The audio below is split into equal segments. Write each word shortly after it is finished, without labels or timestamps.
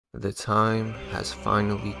The time has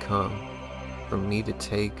finally come for me to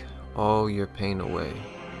take all your pain away.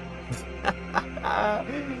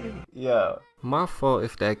 Yeah. My fault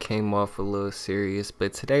if that came off a little serious,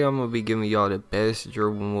 but today I'm gonna be giving y'all the best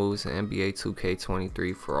dribble moves in NBA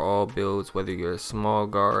 2K23 for all builds, whether you're a small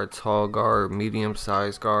guard, tall guard,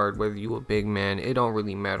 medium-sized guard, whether you a big man, it don't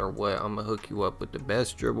really matter what. I'm gonna hook you up with the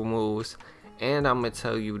best dribble moves, and I'm gonna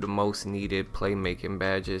tell you the most needed playmaking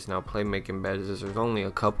badges. Now, playmaking badges, there's only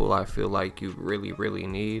a couple I feel like you really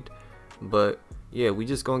need, but yeah, we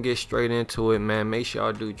just gonna get straight into it, man. Make sure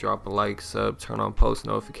y'all do drop a like, sub, turn on post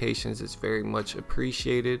notifications. It's very much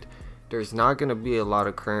appreciated. There's not gonna be a lot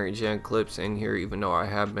of current gen clips in here, even though I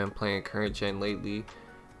have been playing current gen lately,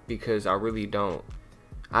 because I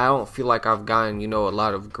don't feel like I've gotten, a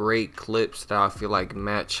lot of great clips that I feel like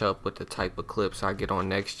match up with the type of clips I get on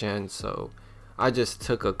next gen. So I just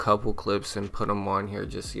took a couple clips and put them on here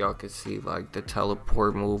just so y'all could see like the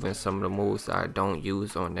teleport move and some of the moves that I don't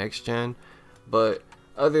use on next gen. But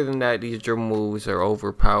other than that, these dribble moves are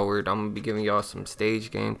overpowered. I'm gonna be giving y'all some stage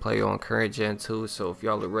gameplay on current gen too, so if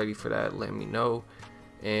y'all are ready for that, let me know.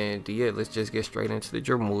 And yeah, let's just get straight into the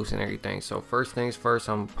dribble moves and everything. So first things first,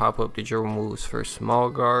 I'm gonna pop up the dribble moves for small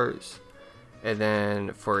guards, and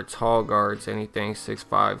then for tall guards, anything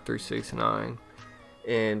 6'5" through 6'9".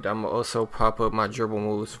 And I'm gonna also pop up my dribble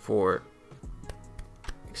moves for,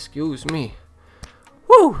 excuse me,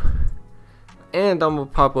 woo, and I'm gonna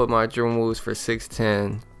pop up my dribble moves for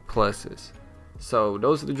 6'10" pluses. So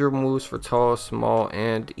those are the dribble moves for tall, small,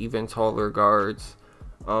 and even taller guards.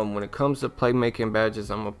 When it comes to playmaking badges,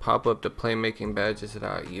 I'm gonna pop up the playmaking badges that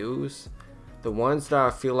I use. The ones that I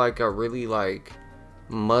feel like are really like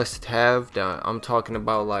must have, that I'm talking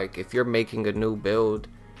about, like if you're making a new build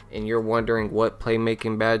and you're wondering what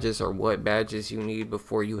playmaking badges or what badges you need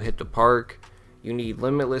before you hit the park, you need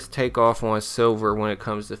limitless takeoff on silver when it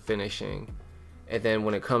comes to finishing. And then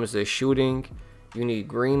when it comes to shooting, you need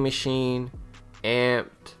green machine,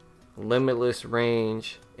 amped, limitless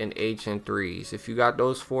range, and Agent 3s. If you got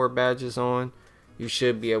those 4 badges on, you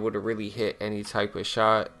should be able to really hit any type of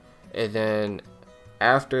shot. And then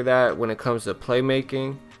after that, when it comes to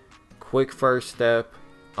playmaking, quick first step,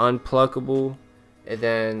 unpluckable, and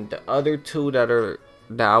then the other two that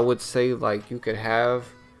I would say like you could have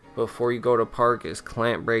before you go to park is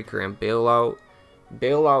clamp breaker and bailout.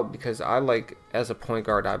 Bailout because I like, as a point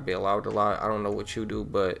guard, I bail out a lot. I don't know what you do,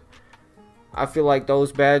 but I feel like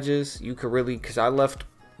those badges you could really, because I left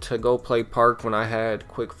to go play park when I had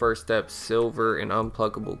quick first step silver and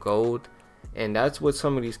unpluckable gold, and that's what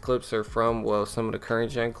some of these clips are from. Well, some of the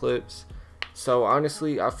current gen clips. So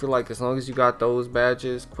honestly, I feel like as long as you got those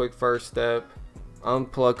badges, quick first step,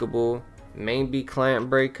 unpluckable, main B clamp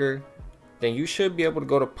breaker, then you should be able to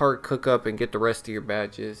go to park, cook up, and get the rest of your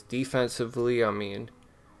badges. Defensively, I mean,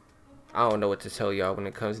 I don't know what to tell y'all when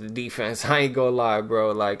it comes to defense. I ain't gonna lie,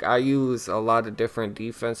 bro. Like, I use a lot of different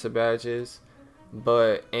defensive badges,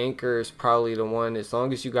 but anchor is probably the one. As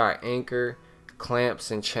long as you got anchor,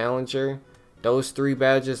 clamps, and challenger, those 3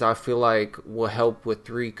 badges I feel like will help with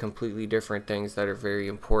 3 completely different things that are very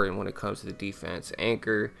important when it comes to the defense.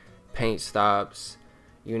 Anchor, paint stops,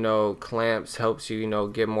 clamps helps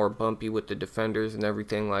you, get more bumpy with the defenders and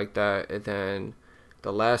everything like that. And then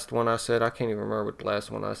the last one I said, I can't even remember what the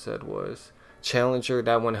last one I said was. Challenger,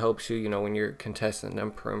 that one helps you, when you're contesting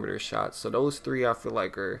them perimeter shots. So those 3 I feel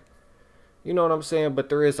like are, you know what I'm saying? But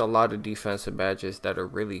there is a lot of defensive badges that are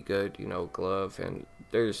really good, glove, and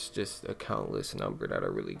there's just a countless number that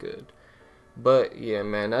are really good. But yeah,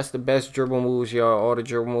 man, that's the best dribble moves, y'all. All the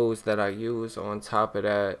dribble moves that I use. On top of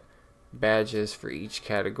that, badges for each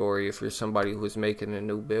category. If you're somebody who's making a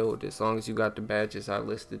new build, as long as you got the badges I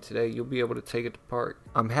listed today, you'll be able to take it to park.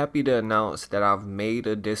 I'm happy to announce that I've made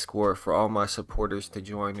a Discord for all my supporters to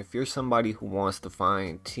join. If you're somebody who wants to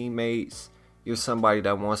find teammates, you're somebody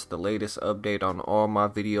that wants the latest update on all my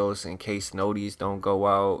videos in case noties don't go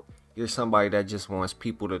out, you're somebody that just wants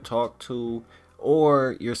people to talk to,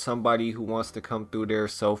 or you're somebody who wants to come through there,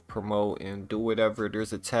 self-promote and do whatever,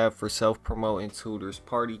 there's a tab for self-promoting too. There's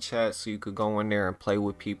party chat, so you could go in there and play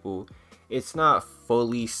with people. It's not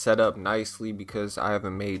fully set up nicely because I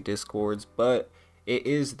haven't made Discords, but it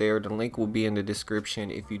is there. The link will be in the description.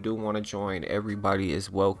 If you do want to join, everybody is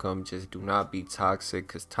welcome. Just do not be toxic,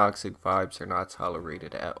 because toxic vibes are not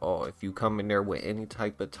tolerated at all. If you come in there with any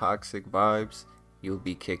type of toxic vibes, you'll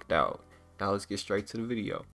be kicked out. Now let's get straight to the video.